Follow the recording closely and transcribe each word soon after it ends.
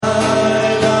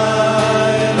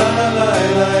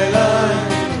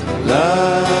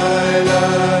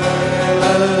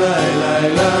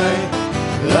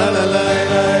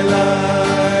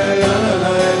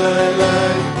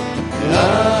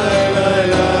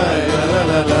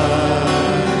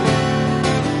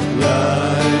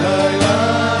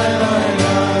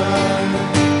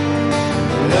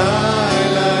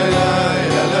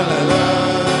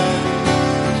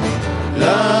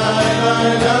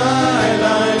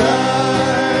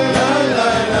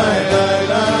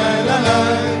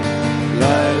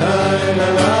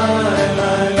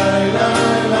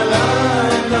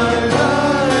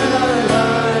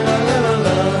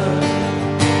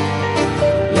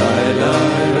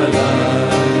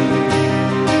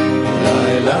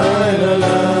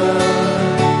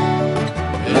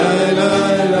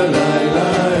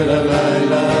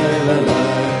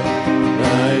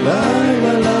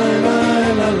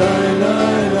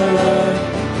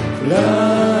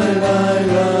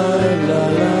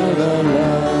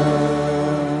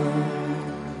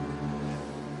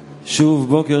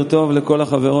בוקר טוב לכל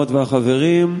החברות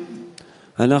והחברים.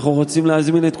 אנחנו רוצים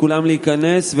להזמין את כולם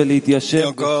להיכנס ולהתיישב. Et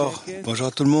encore, bonjour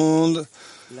à tout le monde.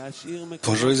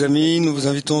 Bonjour les amis, nous vous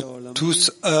invitons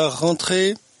tous à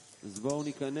rentrer.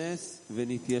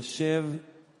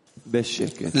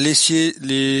 Laissez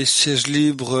les sièges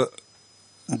libres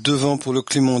devant pour le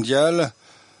climat mondial,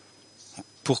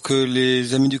 pour que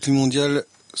les amis du climat mondial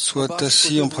soient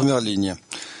assis en première ligne.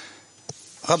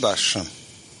 Rabash.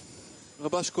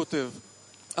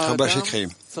 Rabash écrit.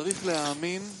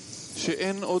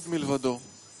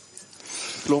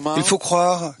 Il faut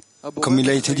croire, comme il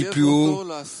a été dit plus haut,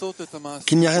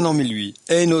 qu'il n'y a rien hormis lui.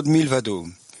 Ein od milvado.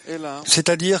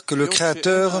 C'est-à-dire que le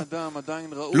Créateur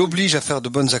l'oblige à faire de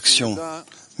bonnes actions.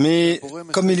 Mais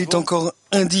comme il est encore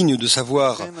indigne de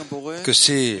savoir que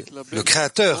c'est le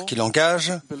Créateur qui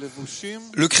l'engage,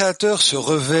 le Créateur se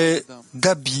revêt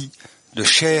d'habits, de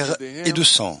chair et de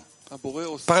sang,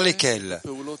 par lesquels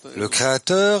le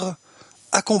Créateur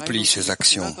accomplit ses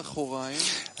actions.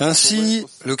 Ainsi,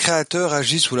 le Créateur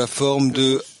agit sous la forme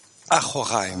de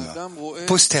Achoraim,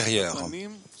 postérieur.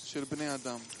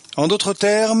 En d'autres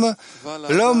termes,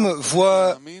 l'homme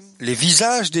voit les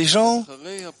visages des gens,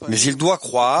 mais il doit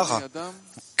croire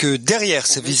que derrière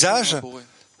ces visages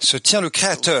se tient le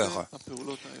Créateur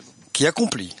qui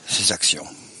accomplit ces actions.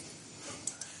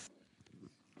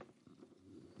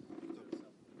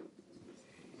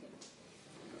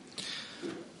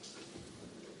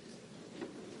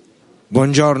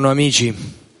 Buongiorno amici,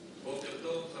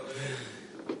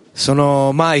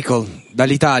 sono Michael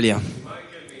dall'Italia.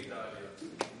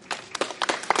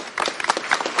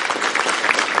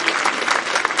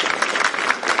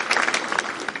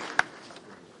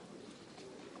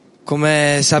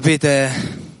 Come sapete,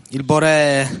 il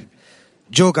Boré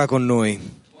gioca con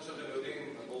noi.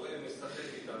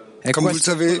 E Comme vous le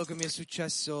questo è savez, quello che mi è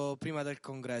successo prima del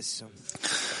congresso.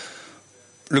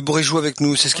 le Boré joue avec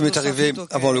nous, c'est ce qui m'est arrivé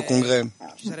avant le congrès.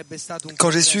 Quand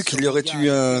j'ai su qu'il y aurait eu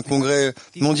un congrès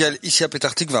mondial ici à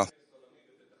Petar Tikva,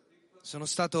 Sono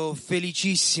stato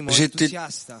felicissimo, j'étais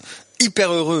entusiasta. hyper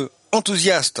heureux,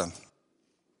 enthousiaste.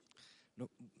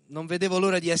 Non vedevo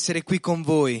l'ora di essere qui con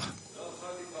voi.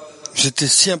 J'étais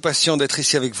si impatient d'être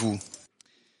ici avec vous.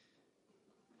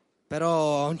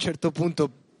 Però a un certo punto,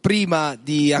 prima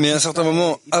di Mais à un certain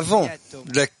moment, il avant biglietto,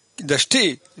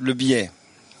 d'acheter le billet,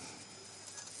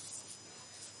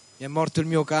 mi è morto il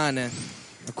mio cane,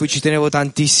 a cui ci tenevo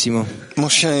tantissimo. mon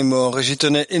chien est mort et j'y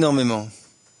tenais énormément.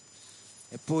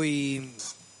 E poi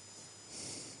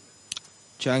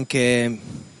c'è anche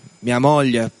mia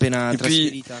moglie appena E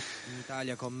puis, trasferita in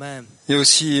Italia con me. Il y a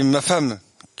aussi ma femme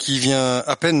qui vient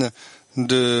à peine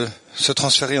de se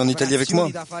transférer en Italie avec moi.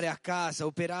 Da fare a casa,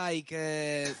 operai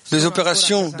che Des sono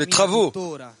opérations, ancora a casa des mia travaux.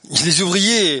 tuttora. Les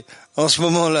ouvriers, en ce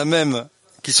moment-là même,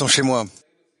 qui sont chez moi.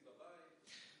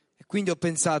 E quindi ho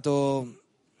pensato,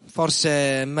 forse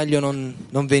è meglio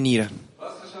non venire.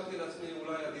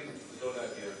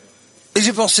 Et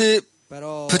j'ai pensé,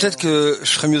 Però peut-être que je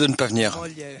ferais mieux de ne pas venir. mia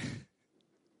moglie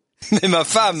Mais ma mi ha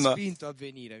femme, spinto a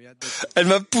venire, mi ha detto elle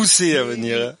m'a poussé à devi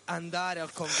venir. andare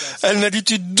al congresso, Elle m'a dit,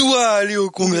 tu dois aller au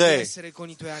devi congrès. essere con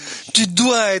i tuoi amici. Tu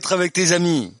dois être avec tes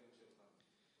amis.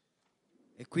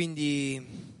 E quindi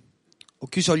ho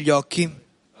chiuso gli occhi,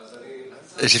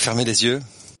 Et j'ai fermé les yeux.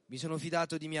 mi sono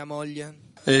fidato di mia moglie,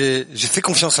 Et j'ai fait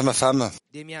confiance à ma femme,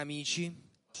 dei miei amici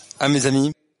à mes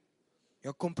amis. e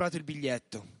ho comprato il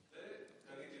biglietto.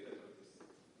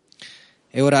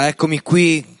 E ora eccomi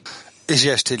qui, Et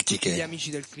j'ai acheté le tutti gli ticket. amici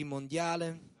del Clima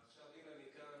Mondiale,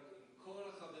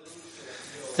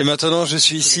 Et maintenant, je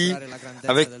suis ici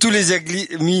avec tous les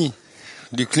amis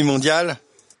du climat mondial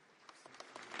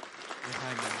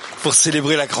pour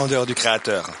célébrer la grandeur du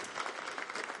Créateur.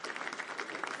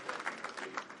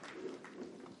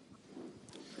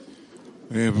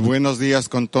 Buenos días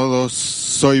con todos.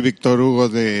 Soy Víctor Hugo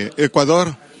de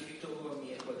Ecuador.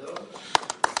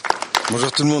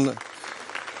 Bonjour tout le monde.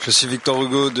 Je suis Victor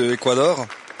Hugo de Ecuador.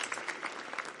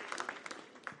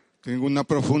 Tengo una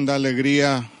profunda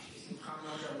alegría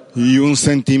y un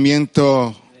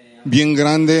sentimiento bien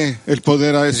grande el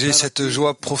poder J'ai estar cette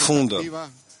joie profonde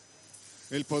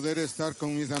el poder estar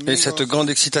con mis et amigos, cette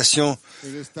grande excitation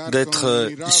el estar d'être con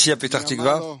mi Rab, ici à Petar mi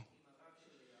Tikva. amado,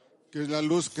 que es la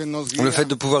luz que nos guía Le fait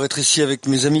de pouvoir être ici avec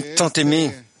mes amis que tant este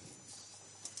aimés,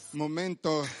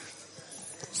 momento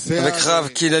sea avec Rav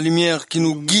de qui est la lumière qui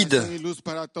nous guide. iluminación y luz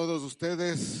para todos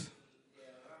ustedes.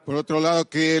 Por otro lado,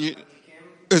 que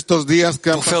estos días que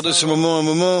han Pour faire de ce pasado, moment un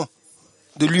moment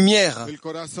de lumière. el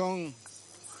corazón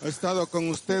ha estado con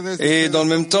ustedes, Et dans le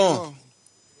même conmigo, temps,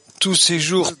 tous ces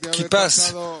jours después de qui haber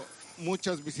passent, pasado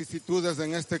muchas vicisitudes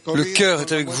en este le COVID, cœur con est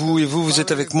la avec muerte vous de et mis vous, vous êtes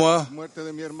padres, avec moi. la muerte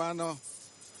de mi hermano.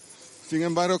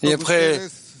 Et après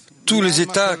tous les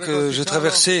états que j'ai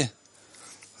traversés,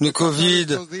 le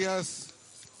Covid,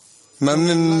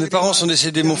 mes parents sont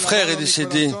décédés, mon frère est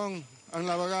décédé.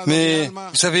 Mais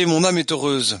vous savez, mon âme est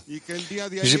heureuse.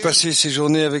 J'ai passé ces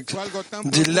journées avec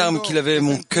des larmes qu'il avait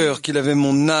mon cœur, qu'il avait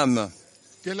mon âme.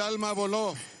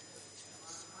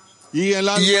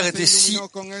 Hier était si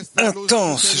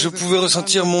intense, je pouvais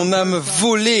ressentir mon âme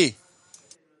voler.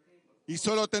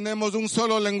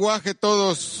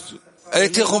 Elle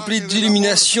était remplie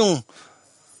d'illumination,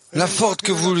 la forte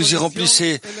que vous y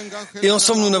remplissez. Et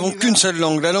ensemble, nous n'avons qu'une seule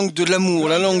langue, la langue de l'amour,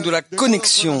 la langue de la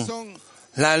connexion,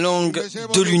 la langue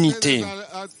de l'unité.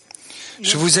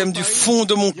 Je vous aime du fond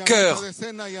de mon cœur.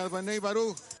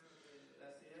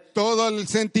 Todo el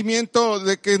sentimiento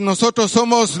de que nosotros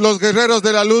somos los guerreros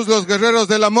de la luz, los guerreros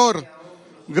del amor.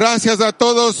 Gracias a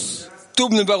todos.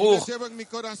 Toubne Barour,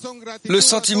 le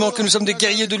sentiment que nous sommes des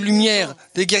guerriers de lumière,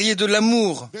 des guerriers de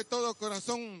l'amour.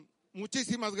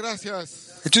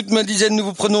 Et toute ma dizaine, nous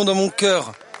vous prenons dans mon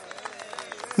cœur.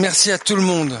 Merci à tout le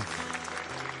monde.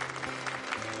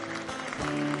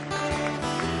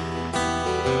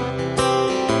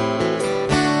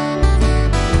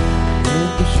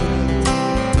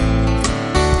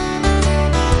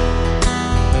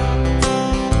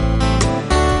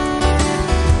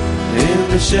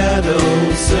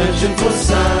 Shadows searching for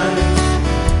signs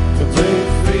to break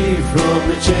free from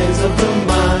the chains of the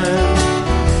mind.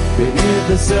 Beneath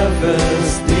the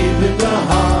surface, deep in the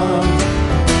heart,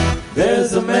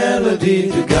 there's a melody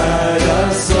to guide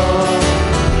us all.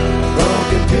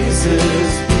 Broken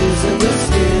pieces, bruising the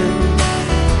skin,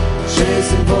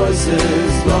 chasing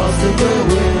voices lost in the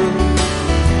wind.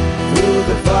 Through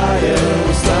the fire,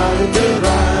 we're starting to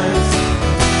rise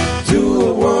to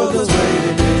a world that's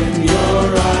waiting in your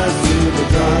eyes, to the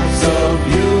drops of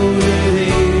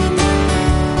unity,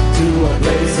 to a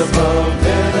place above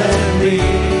them and me.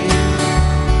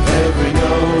 Every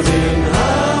note in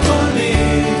harmony.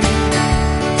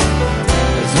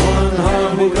 As one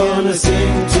heart we're gonna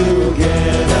sing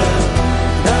together.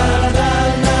 Na na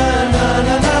na na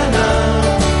na na na.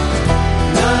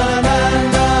 Na na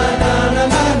na na na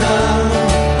na na.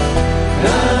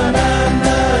 Na na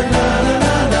na na na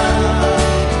na na.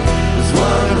 As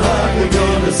one heart we're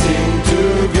gonna sing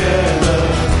together.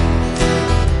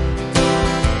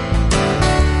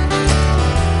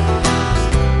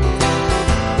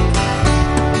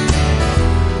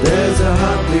 There's a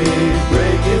heartbeat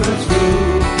breaking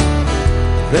through.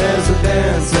 There's a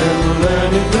dance and we're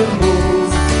learning to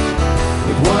move.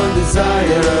 With one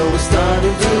desire we're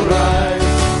starting to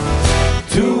rise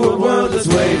to a world that's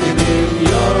waiting in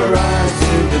your eyes,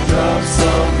 to the drops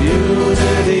of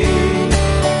unity,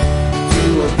 to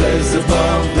a place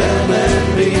above them and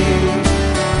me.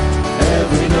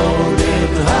 Every note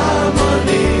in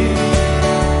harmony.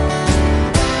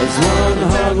 As one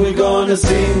heart we're gonna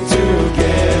sing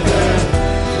together.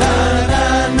 Na na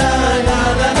na na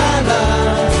na na na.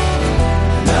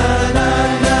 Na na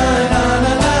na na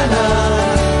na na na.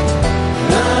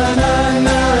 Na na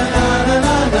na na na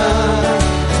na na.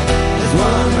 As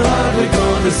one heart we're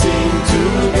gonna sing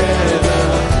together.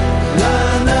 Na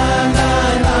na na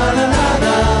na na na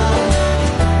na.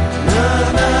 Na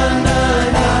na na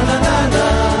na na na na.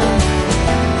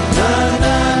 Na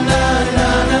na na na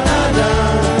na na na.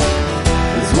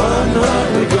 As one heart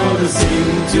we're gonna sing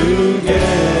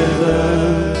together.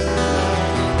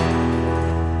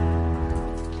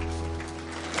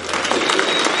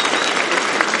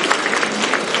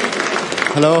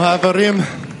 Hello, Havarim.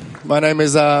 My name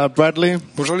is Bradley.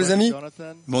 Bonjour les amis,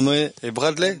 Jonathan. mon nom est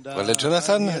Bradley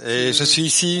Jonathan, et je suis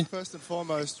ici First and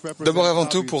foremost, d'abord et avant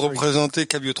tout representing pour Kabyu 3. représenter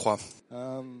Kabyu 3.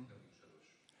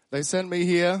 They sent me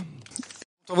here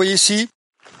Envoyé ici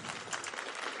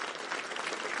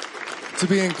to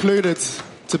be included,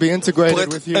 to be pour integrated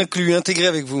être with you. inclus, intégré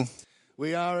avec vous.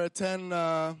 We are a 10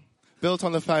 built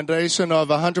on the foundation of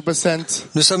 100%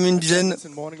 Nous sommes une dizaine in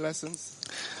morning lessons.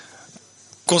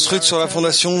 construite sur la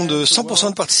fondation de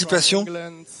 100% de participation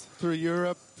England, through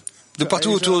Europe, de partout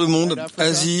autour du monde,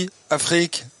 Asie,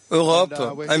 Afrique, Europe,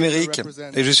 Amérique,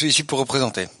 et je suis ici pour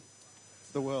représenter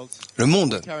the world, le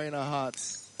monde carrying our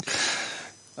hearts.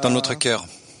 dans notre cœur.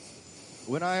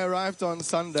 When I arrived on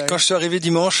Sunday, Quand je suis arrivé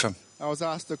dimanche, I was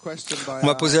asked a question by on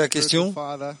m'a posé la our question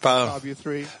spiritual father, par Kabyu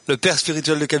 3, le père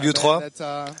spirituel de Kabyu 3,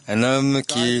 un homme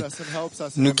qui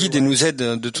nous guide et nous aide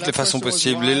de toutes les façons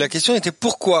possibles. Et la question était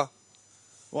pourquoi?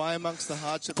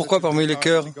 Pourquoi parmi les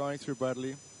cœurs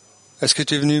est-ce que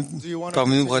tu es venu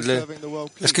parmi nous, Bradley?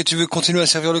 Est-ce que tu veux continuer à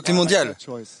servir le clé mondial?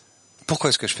 Pourquoi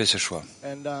est-ce que je fais ce choix?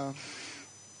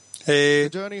 Et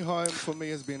The journey home for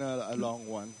me has been a long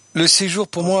one. le séjour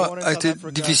pour moi a été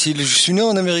difficile. Je suis né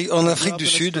en Afrique du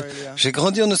Sud. J'ai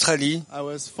grandi en Australie. I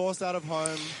was forced out of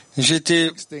home J'ai été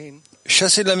at 16.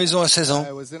 chassé de la maison à 16 ans.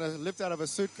 I lived out of a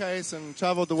suitcase and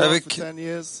traveled the world Avec for 10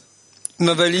 years.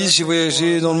 ma valise, j'ai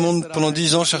voyagé dans le monde pendant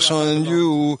 10 ans cherchant un lieu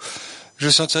où je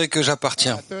sentirais que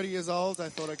j'appartiens. At 30 years old, I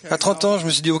thought, okay, À 30 ans, je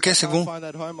me suis dit, ok, c'est bon. find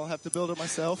that home, I'll have to build it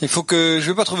myself. Je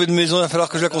vais pas trouver de maison, il va falloir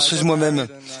que je la construise moi-même.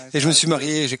 Et je me suis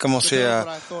marié et j'ai commencé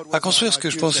à construire ce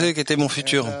que je pensais qu'était mon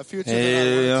futur.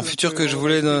 Et un futur que je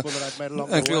voulais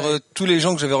inclure tous les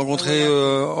gens que j'avais rencontrés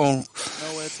Nowhere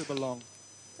to belong.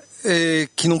 et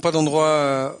qui n'ont pas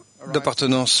d'endroit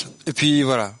d'appartenance. Et puis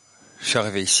voilà, je suis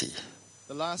arrivé ici.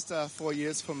 The last 4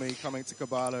 years for me coming to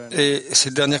Kabbalah and Et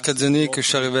ces dernières 4 années que je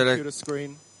suis arrivé à la computer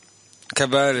screen,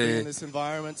 Kabbale in this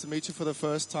environment to meet you for the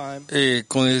first time. et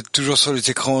qu'on est toujours sur les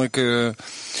écrans et que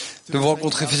de vous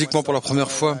rencontrer physiquement pour la première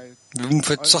fois, vous me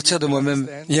faites sortir de moi-même.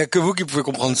 Il n'y a que vous qui pouvez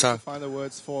comprendre ça. Find the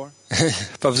words for.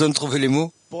 Pas besoin de trouver les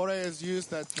mots. Bore has used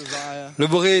that desire Le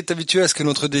Boré est habitué à ce que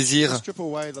notre to désir, strip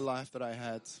away the life that I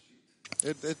had.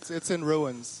 It's in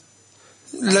ruins.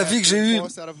 la vie que j'ai eue,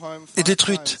 Forced out of home est 5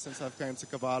 détruite. times since I've came to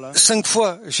Kabbalah. 5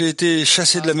 fois, j'ai été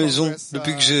chassé de la maison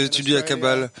depuis que j'ai étudié à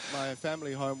Kabbale. My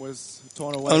family home was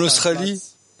torn away En by Australie,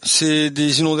 floods. c'est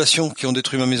des inondations qui ont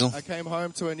détruit ma maison. I came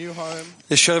home to a new home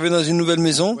Et je suis arrivé dans une nouvelle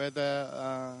maison where the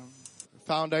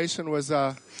foundation was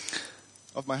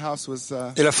of my house was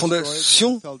et la destroyed,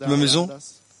 fondation fell de down ma maison around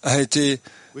us. a été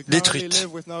We currently détruite.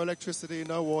 live with no electricity,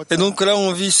 no water. Et donc là,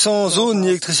 on vit sans eau ni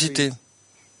électricité.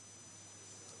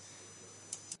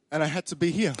 And I had to be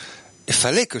here. Il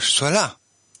fallait que je sois là.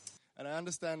 And I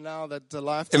understand now that the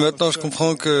lifetime Et maintenant, of je comprends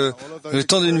searching, que all of those le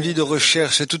temps d'une vie de experiences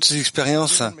recherche et toutes ces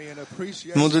expériences given me an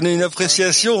appreciation m'ont donné une for this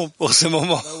appréciation pour ce moment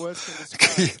moment. No words can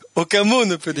describe. qu'aucun mot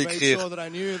ne peut He made décrire. sure that I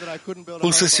knew that I couldn't build a Pour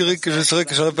home by s'assurer que je myself, saurais that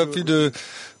que I j'aurais had pas to pu do it with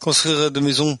de construire de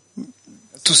maison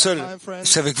tout seul. Time, friends.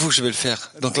 C'est avec vous que je vais le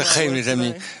faire. Donc l'Achaim, les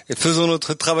amis. Et faisons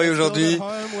notre travail aujourd'hui.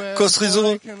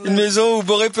 Construisons une maison où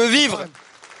Boré peut vivre.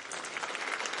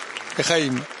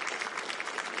 L'Achaim.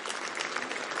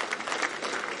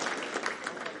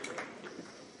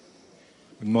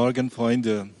 Guten Morgen,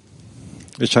 Freunde.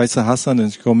 Ich heiße Hassan und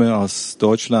ich komme aus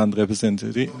Deutschland,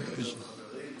 repräsentiere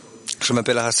Je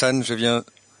m'appelle Hassan, je viens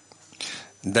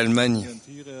d'Allemagne.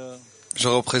 Je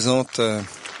représente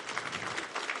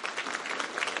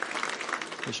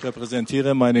ich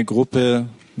repräsentiere meine Gruppe,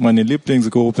 meine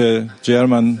Lieblingsgruppe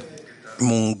German,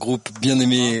 mon groupe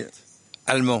bien-aimé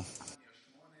allemand.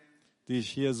 die ich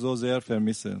hier so sehr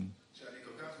vermisse.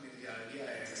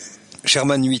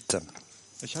 Sherman 8.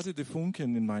 Ich hatte die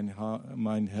Funken in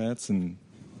mein Herzen.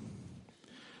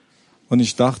 Und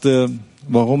ich dachte,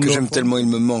 warum Que nur j'aime tellement, il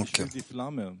me manque. die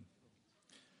Flamme?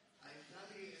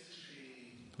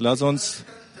 Lass uns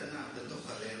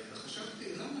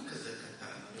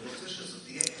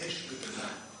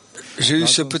J'ai eu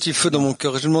ce petit feu dans mon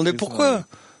cœur et je me demandais pourquoi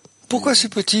c'est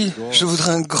petit? Je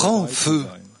voudrais un grand feu.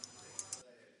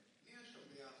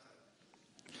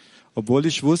 Obwohl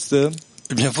ich wusste,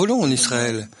 Eh bien, volons en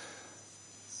Israël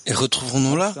et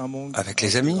retrouvons-nous là avec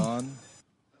les amis.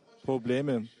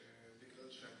 Probleme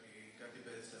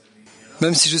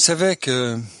Même si je savais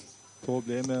que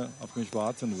auf mich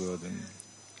warten würden.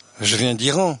 je viens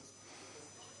d'Iran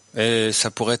et ça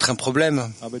pourrait être un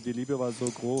problème. Aber die Liebe war so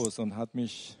groß und hat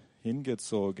mich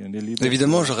hingezogen. Die Liebe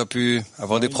Évidemment, j'aurais pu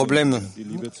avoir des problèmes die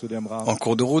Liebe zu dem en Raum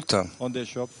cours de route, und der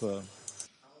Schöpfer.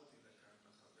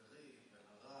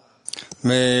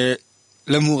 mais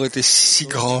l'amour était si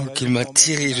grand qu'il m'a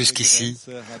tiré jusqu'ici,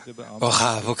 au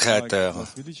Rav, au Créateur. Was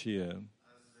will ich hier?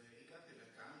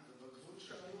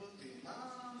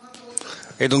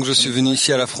 Et donc je suis venu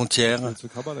ici à la frontière Zu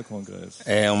Kabbalah-Kongress.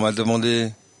 et on m'a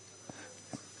demandé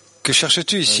 « Que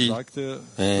cherches-tu ici ?» Sagte,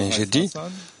 Et j'ai dit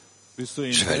Hassan, bist du «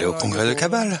 in Je vais aller au Teheran congrès de geboren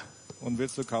Kabbale. Und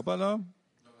willst du Kabbalah? »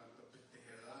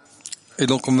 Et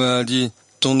donc on m'a dit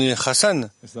 « Ton nom est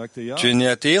Hassan, Ich sagte ja. tu es né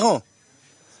à Téhéran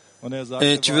Und er sagte,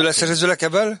 et tu veux la warte. sagesse de la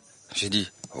Kabbale ?» J'ai dit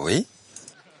 « Oui. »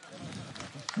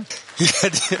 Il a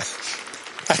dit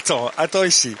 « Attends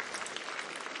ici.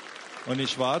 Und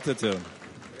ich wartete.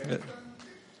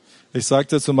 Ich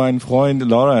sagte zu meinem Freund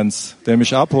Lawrence, der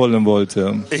mich abholen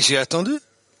wollte. Et j'ai attendu.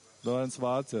 Lawrence,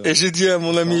 warte. Et j'ai dit à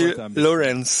mon ami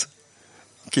Lawrence,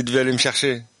 qui devait aller me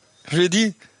chercher, je lui ai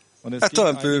dit Und es attends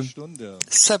ging un peu. eine Stunde. «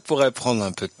 Ça pourrait prendre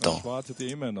un peu de temps. Ich wartete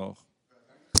immer noch. »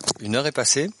 1 heure est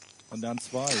passée Und dann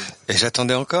 2. et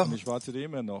j'attendais encore. Und ich wartete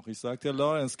immer noch. Ich sagte,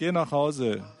 Lawrence, geh nach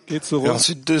Hause. Geh Et zurück.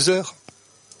 ensuite 2 heures.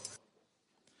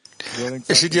 Lawrence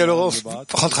Et j'ai sagte, dit à Laurent, "Nein,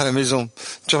 warte. rentre à la maison,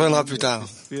 tu reviendras plus tard.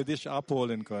 Ich will dich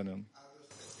abholen können.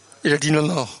 Il a dit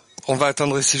non, On va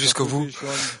attendre ici jusqu'au bout,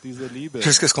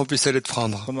 jusqu'à ce qu'on puisse aller te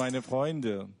prendre.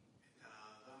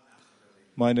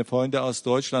 Meine Freunde aus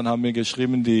Deutschland haben mir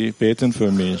geschrieben, die beten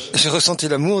für mich. J'ai ressenti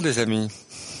l'amour des amis.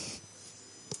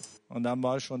 Und dann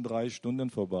war schon 3 Stunden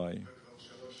vorbei.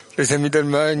 Les amis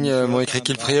d'Allemagne m'ont écrit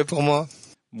qu'ils priaient pour moi.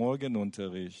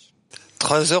 Morgenunterricht.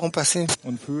 3 heures ont passé.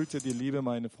 Und fühlte die Liebe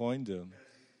meiner Freunde.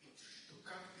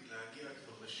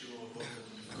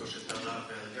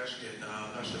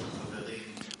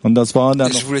 Und das waren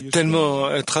dann Je voulais tellement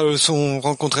être à la leçon,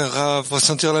 rencontrer Rav,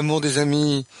 ressentir l'amour des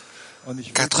amis.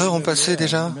 4 heures ont passé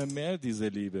déjà.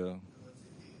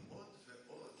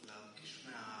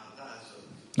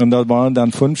 Und das waren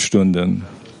dann 5 Stunden.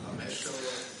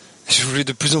 Je voulais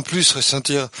de plus en plus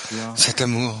ressentir cet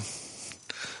amour.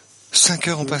 5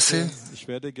 heures ont passé. Ich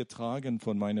werde getragen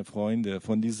von meinen Freunden,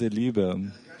 von dieser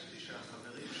Liebe.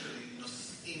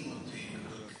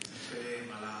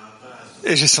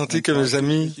 Et j'ai senti que mes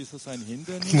amis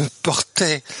me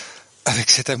portaient avec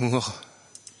cet amour.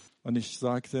 Und ich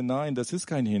sagte, nein, das ist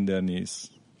kein Hindernis,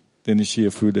 den ich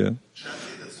hier fühle.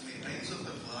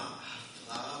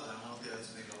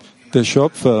 Der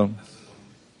Schöpfer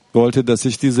wollte, dass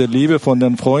ich diese Liebe von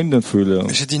den Freunden fühle.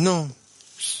 J'ai dit non,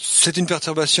 c'est une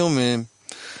perturbation, mais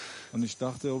Und ich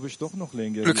dachte, ob ich doch noch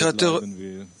länger le Créateur bleiben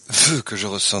will, veut que je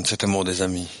ressente cet amour des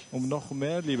amis. noch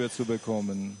mehr Liebe zu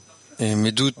bekommen. Et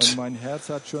mes doutes Und mein Herz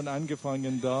hat schon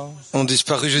angefangen da. ont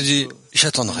disparu. Je dis,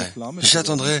 j'attendrai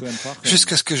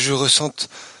jusqu'à ce que je ressente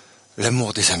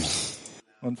l'amour des amis.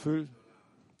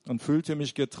 Und fühlte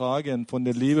mich getragen von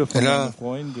der Liebe von Et là, meinen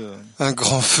Freunden, un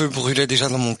grand feu brûlait déjà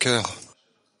dans mon cœur.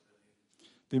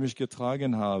 die mich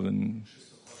getragen haben,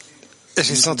 Et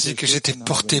j'ai senti que j'étais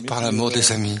porté par l'amour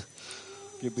des amis,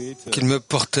 Gebete. qu'ils me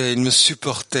portaient, ils me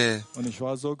supportaient Und ich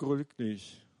war so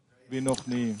glücklich wie noch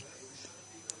nie.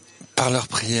 par leurs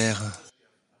prières.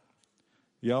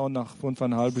 Ja, und nach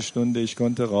 5,5 Stunden, ich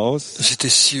konnte raus J'étais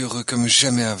si heureux comme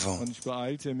jamais avant. und ich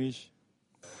beeilte mich,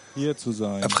 hier zu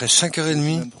sein. Après 5h30,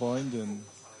 Mit den Freunden,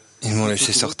 ils m'ont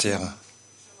laissé sortir.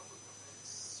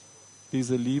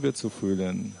 diese Liebe zu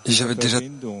fühlen. Et j'avais déjà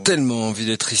tellement envie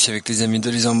d'être ici avec les amis, de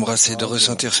les embrasser, de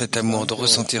ressentir cet amour, de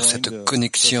ressentir cette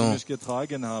connexion.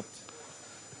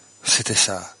 C'était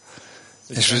ça.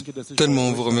 Et je veux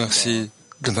tellement vous remercier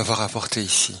de m'avoir apporté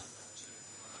ici.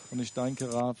 Und ich danke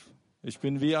Rav. Ich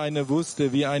bin wie eine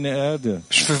Wüste, wie eine Erde.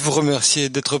 Je veux vous remercier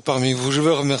d'être parmi vous. Je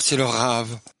veux remercier le Rav.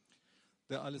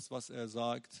 Der alles, was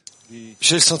sagt, wie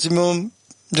J'ai le sentiment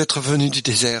d'être venu du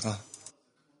désert.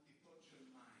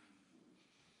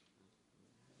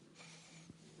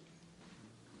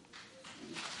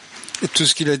 Et tout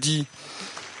ce qu'il a dit,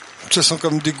 ce sont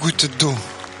comme des gouttes d'eau.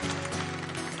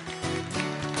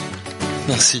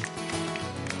 Merci.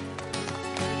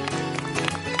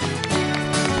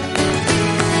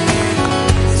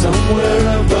 Somewhere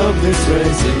above this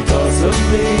racing thoughts of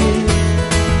me,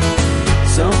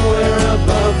 somewhere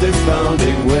above this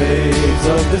bounding waves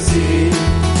of the sea,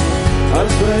 a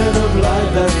thread of light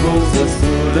that pulls us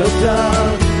through the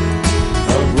dark,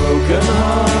 a broken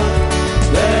heart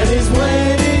that is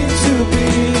waiting to be.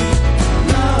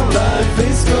 Now life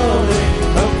is calling,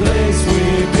 a place we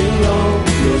belong.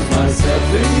 Lose myself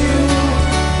in you,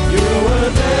 you were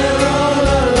there all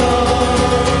along.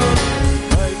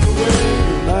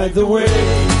 Light the way,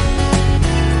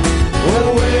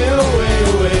 away, away,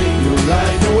 away, you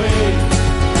light the way,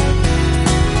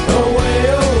 away,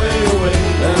 away, away,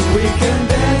 and we can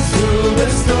dance through the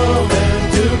storm and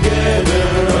together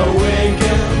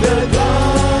awaken the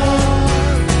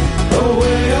dawn,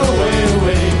 away, away,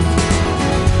 away.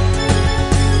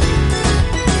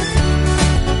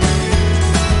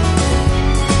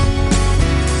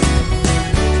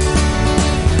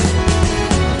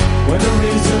 When the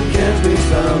reason can't be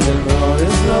found and all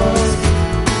is lost,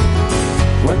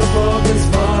 when the fog is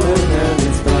falling and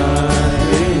it's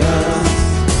blinding us,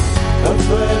 a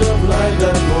thread of light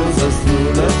that pulls us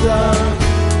through the dark,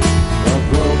 a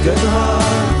broken heart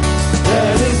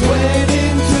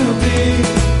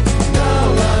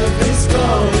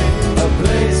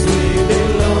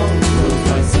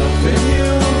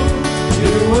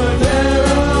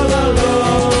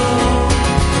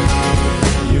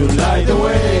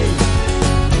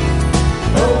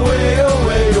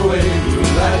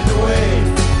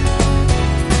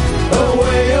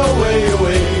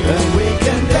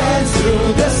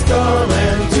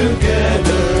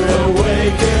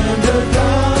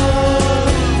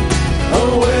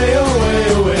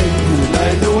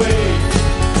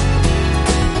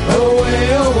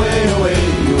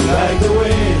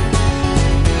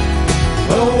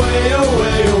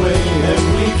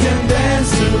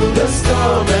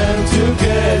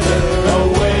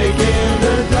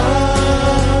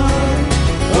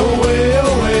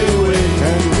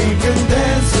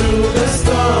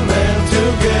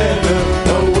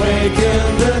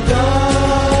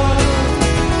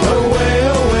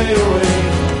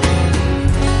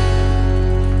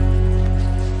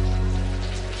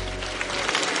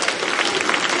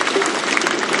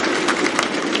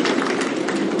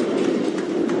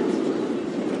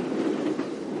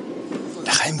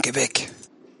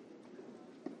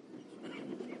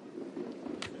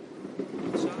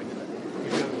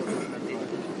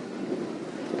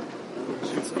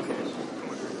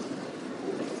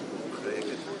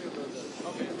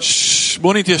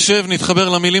בוא נתיישב, נתחבר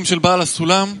למילים של בעל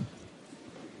הסולם.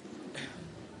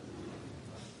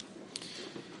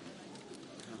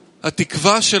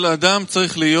 התקווה של האדם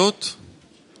צריך להיות,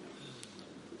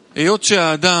 היות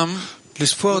שהאדם,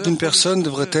 l'espoir d'une personne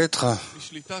devrait être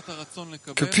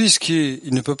que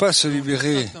puisqu'il ne peut pas se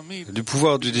libérer du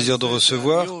pouvoir du désir de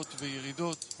recevoir,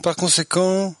 par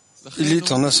conséquent, il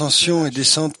est en ascension et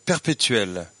descente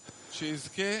perpétuelle.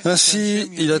 Ainsi,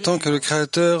 il attend que le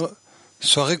Créateur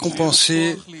soit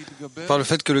récompensé par le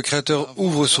fait que le Créateur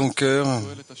ouvre son cœur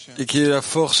et qu'il ait la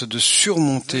force de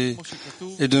surmonter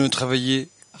et de ne travailler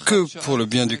que pour le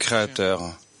bien du Créateur.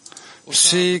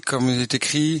 C'est, comme il est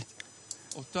écrit,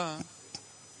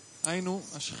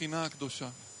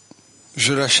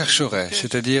 je la chercherai,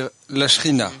 c'est-à-dire la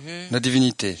Shrina, la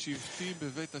divinité.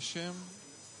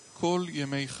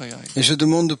 Et je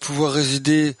demande de pouvoir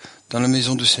résider dans la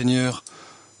maison du Seigneur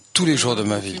tous les jours de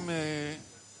ma vie.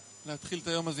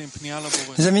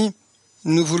 Les amis,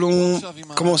 nous voulons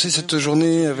commencer cette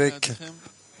journée avec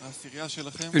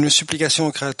une supplication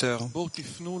au Créateur.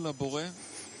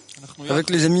 Avec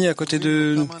les amis à côté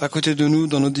de nous,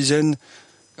 dans nos dizaines,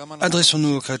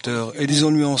 adressons-nous au Créateur et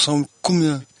disons-lui ensemble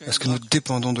combien est-ce que nous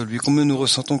dépendons de lui, combien nous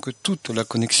ressentons que toute la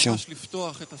connexion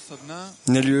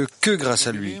n'a lieu que grâce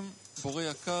à lui.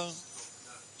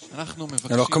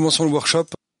 Alors commençons le workshop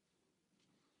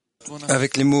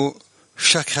avec les mots «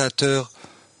 Cher Créateur,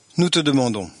 nous te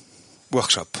demandons ».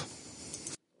 Workshop.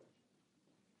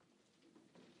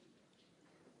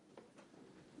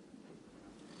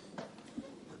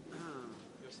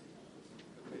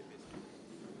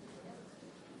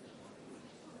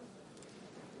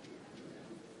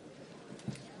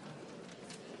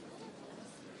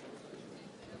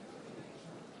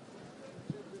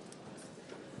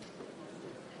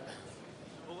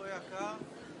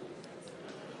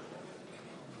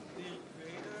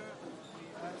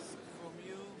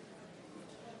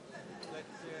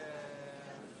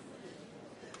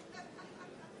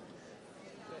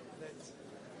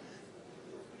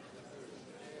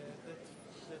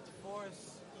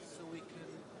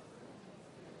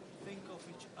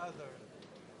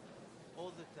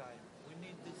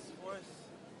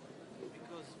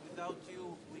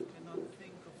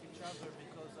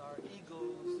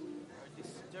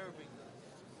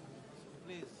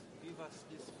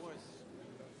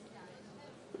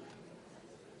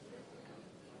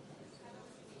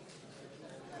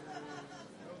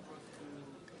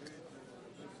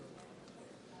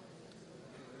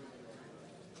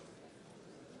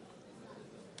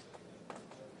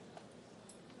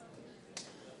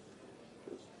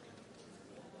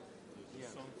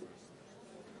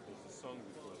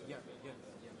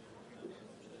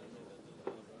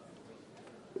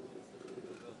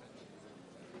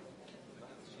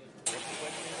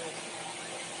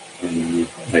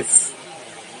 If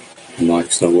the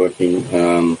mic's not working, give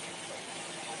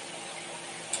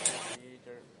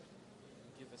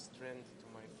a strength to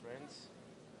my friends,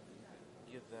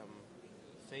 give them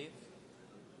faith,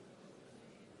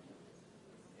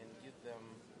 and give them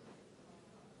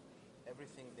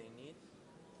everything they need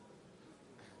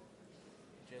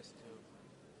just to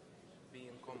be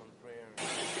in common prayer.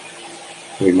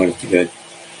 we might have to go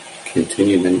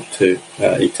continue then to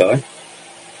Itai.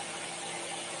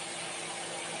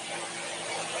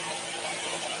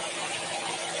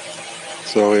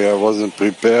 Sorry, I wasn't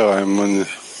prepared. I'm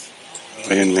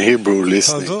in Hebrew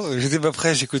listening. Pardon, j'étais pas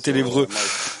prêt, j'écoutais l'hébreu.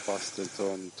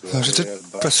 Je vais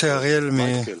passer à Ariel,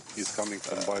 mais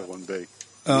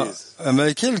à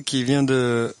Michael qui vient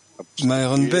de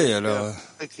Myron Bay, alors.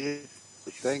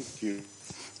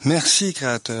 Merci,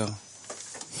 Créateur.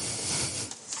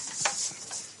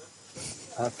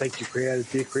 Thank you, Creator.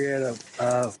 Dear Creator,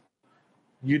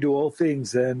 you do all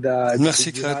things, and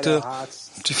merci, Créateur.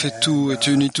 Tu fais tout et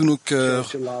tu unis tous nos cœurs.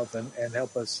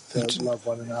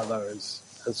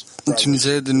 Tu nous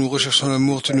aides, nous recherchons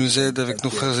l'amour, tu nous aides avec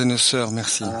nos frères et nos sœurs.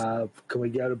 Merci. Can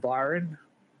we go to Byron?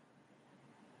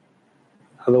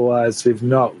 Otherwise, if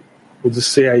not, we'll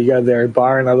just see how you go there,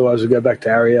 Byron. Otherwise, we'll go back to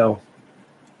Ariel.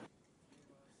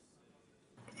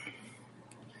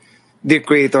 Dear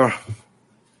Creator,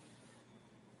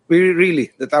 we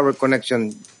really that our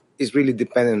connection is really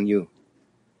dependent on you,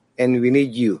 and we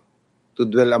need you to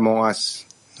dwell among us.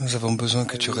 Nous avons besoin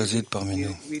que tu résides parmi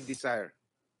nous. We desire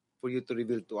for you to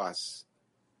reveal to us.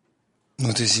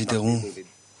 Nous désirons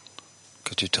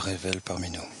que tu te révèles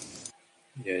parmi nous.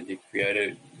 Yeah, dear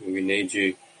Creator, we need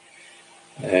you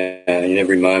in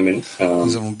every moment.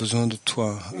 Nous avons besoin de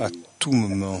toi à tout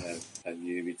moment. Have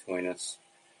you between us,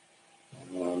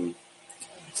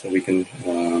 so we can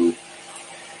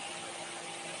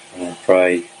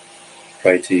pray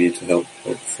to you to help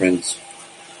friends.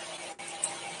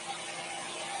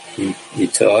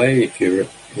 Itai, if you're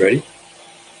ready.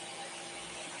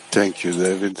 Thank you,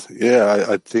 David. Yeah,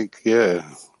 I think,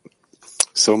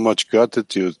 so much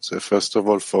gratitude, first of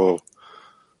all, for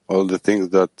all the things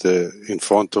that in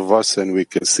front of us and we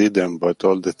can see them, but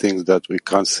all the things that we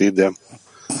can't see them.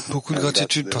 Beaucoup de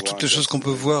gratitude pour toutes les choses qu'on peut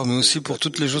voir, mais aussi pour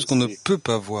toutes les choses qu'on ne peut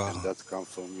pas voir.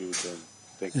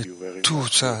 Et tout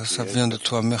ça, ça vient de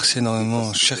toi. Merci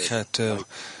énormément, cher Créateur.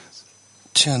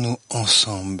 Tiens-nous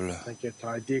ensemble. Tu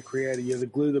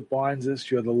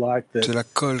es la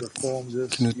colle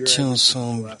qui nous tient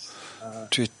ensemble.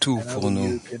 Tu es tout pour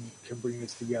nous.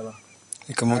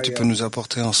 Et comment tu peux nous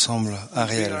apporter ensemble,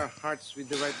 Ariel?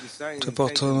 Tu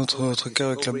apportes notre cœur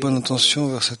avec la bonne intention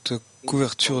vers cette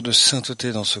couverture de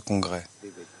sainteté dans ce congrès.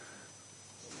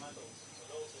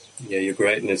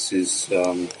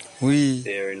 Oui,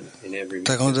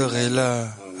 ta grandeur est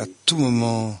là à tout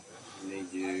moment.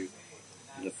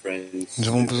 Nous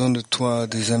avons besoin de toi,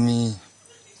 des amis,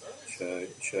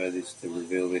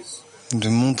 de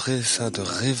montrer ça, de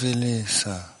révéler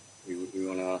ça. Et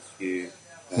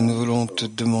nous voulons te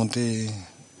demander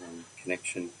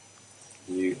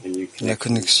la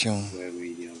connexion.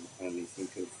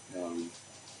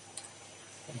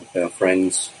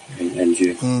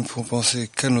 Nous ne pouvons penser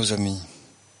qu'à nos amis.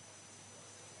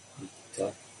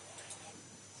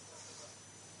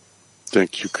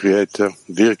 Thank you, Creator,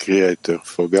 dear Creator,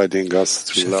 for guiding us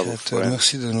through love of friends.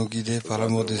 Merci de nous guider par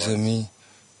l'amour des amis.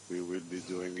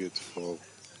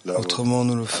 Autrement,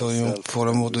 nous le ferions pour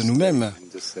l'amour de nous-mêmes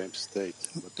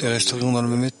et resterions dans le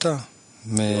même état.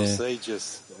 Mais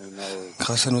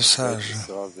grâce à nos sages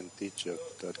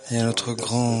et à notre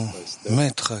grand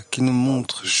maître qui nous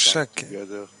montre chaque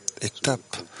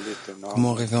étape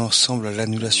comment arriver ensemble à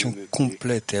l'annulation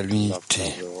complète et à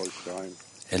l'unité.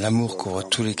 Et l'amour couvre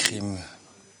tous les crimes.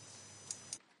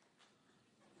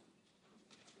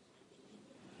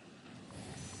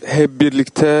 Hep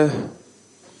birlikte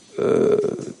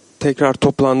tekrar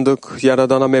toplandık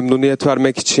Yaradan'a memnuniyet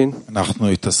vermek için.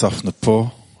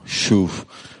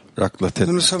 Nous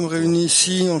nous sommes réunis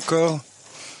ici encore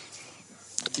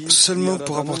seulement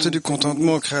pour apporter du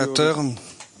contentement au Créateur.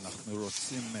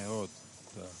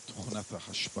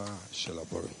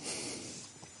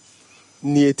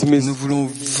 Nous voulons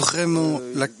vraiment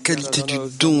la qualité du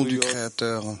don du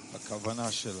Créateur.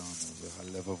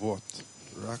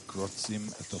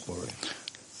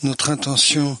 Notre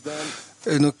intention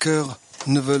et nos cœurs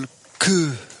ne veulent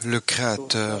que le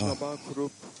Créateur.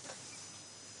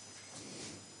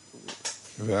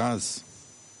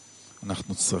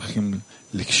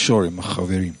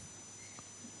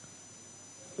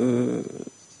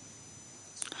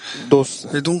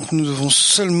 Et donc nous devons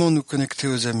seulement nous connecter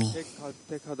aux amis.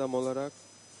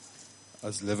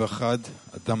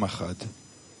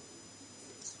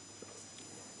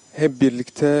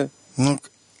 Donc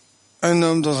un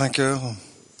homme dans un cœur.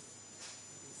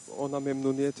 Ona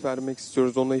memnuniyet vermek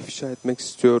istiyoruz, ona ifşa etmek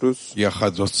istiyoruz.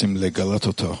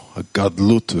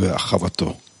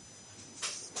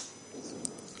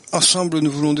 Ensemble,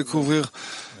 nous voulons découvrir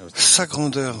sa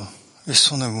grandeur et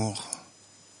son amour.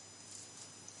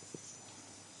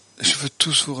 Je veux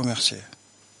tous vous remercier.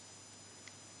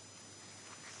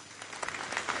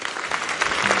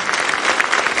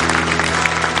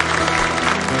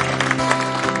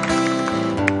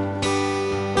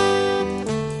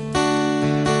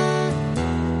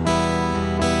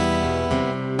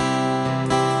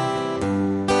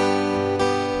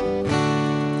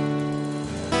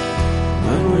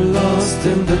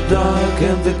 In the dark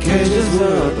and the cages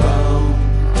were bound,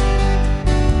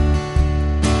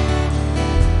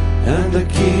 and the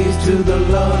keys to the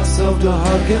locks of the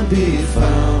heart can be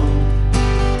found.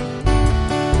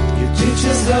 You teach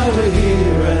us how to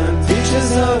hear and teach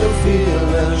us how to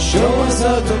feel and show us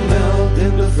how to melt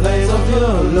in the flames of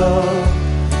your love.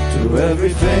 To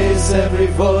every face, every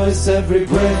voice, every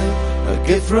breath, a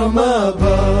gift from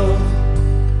above.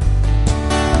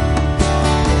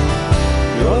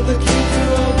 You're the key to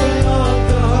open up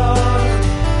the heart.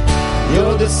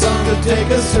 You're the sun to take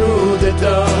us through the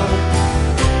dark.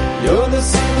 You're the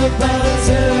sun that balances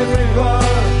every heart.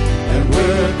 And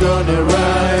we're gonna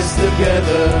rise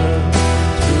together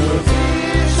to a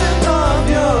vision of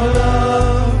your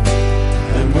love.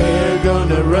 And we're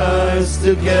gonna rise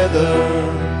together.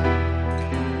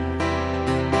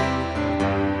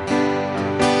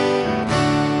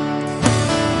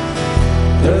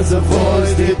 There's a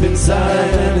voice deep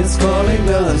inside and it's calling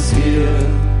us here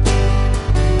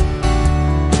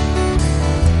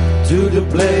to the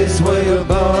place way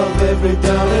above every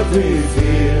doubt, every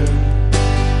fear.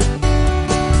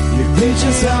 You Teach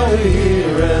us how to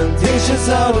hear and teach us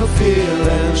how to feel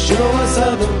and show us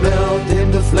how to melt in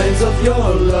the flames of your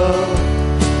love.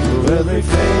 To every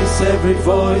face, every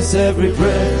voice, every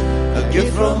breath, a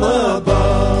gift from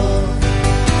above.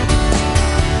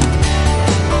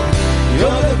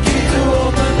 You're the key to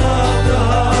open up the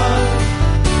heart.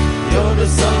 You're the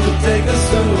sun to take us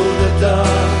through the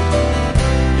dark.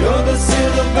 You're the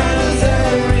seal that binds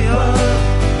every heart.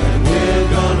 And we're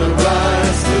gonna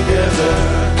rise together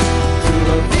to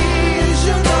a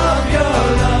vision of your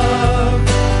love.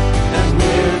 And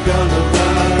we're gonna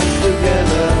rise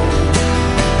together.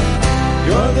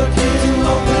 You're the key to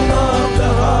open up the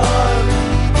heart.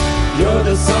 You're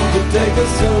the sun to take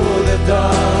us through the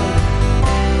dark.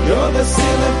 You're the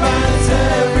seal that binds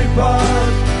every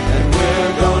part. And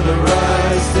we're gonna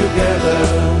rise together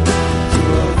to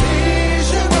a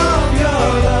vision of your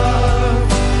love.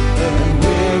 And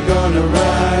we're gonna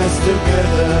rise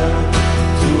together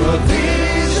to a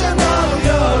vision of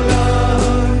your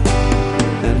love.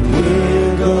 And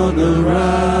we're gonna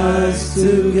rise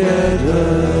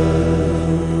together.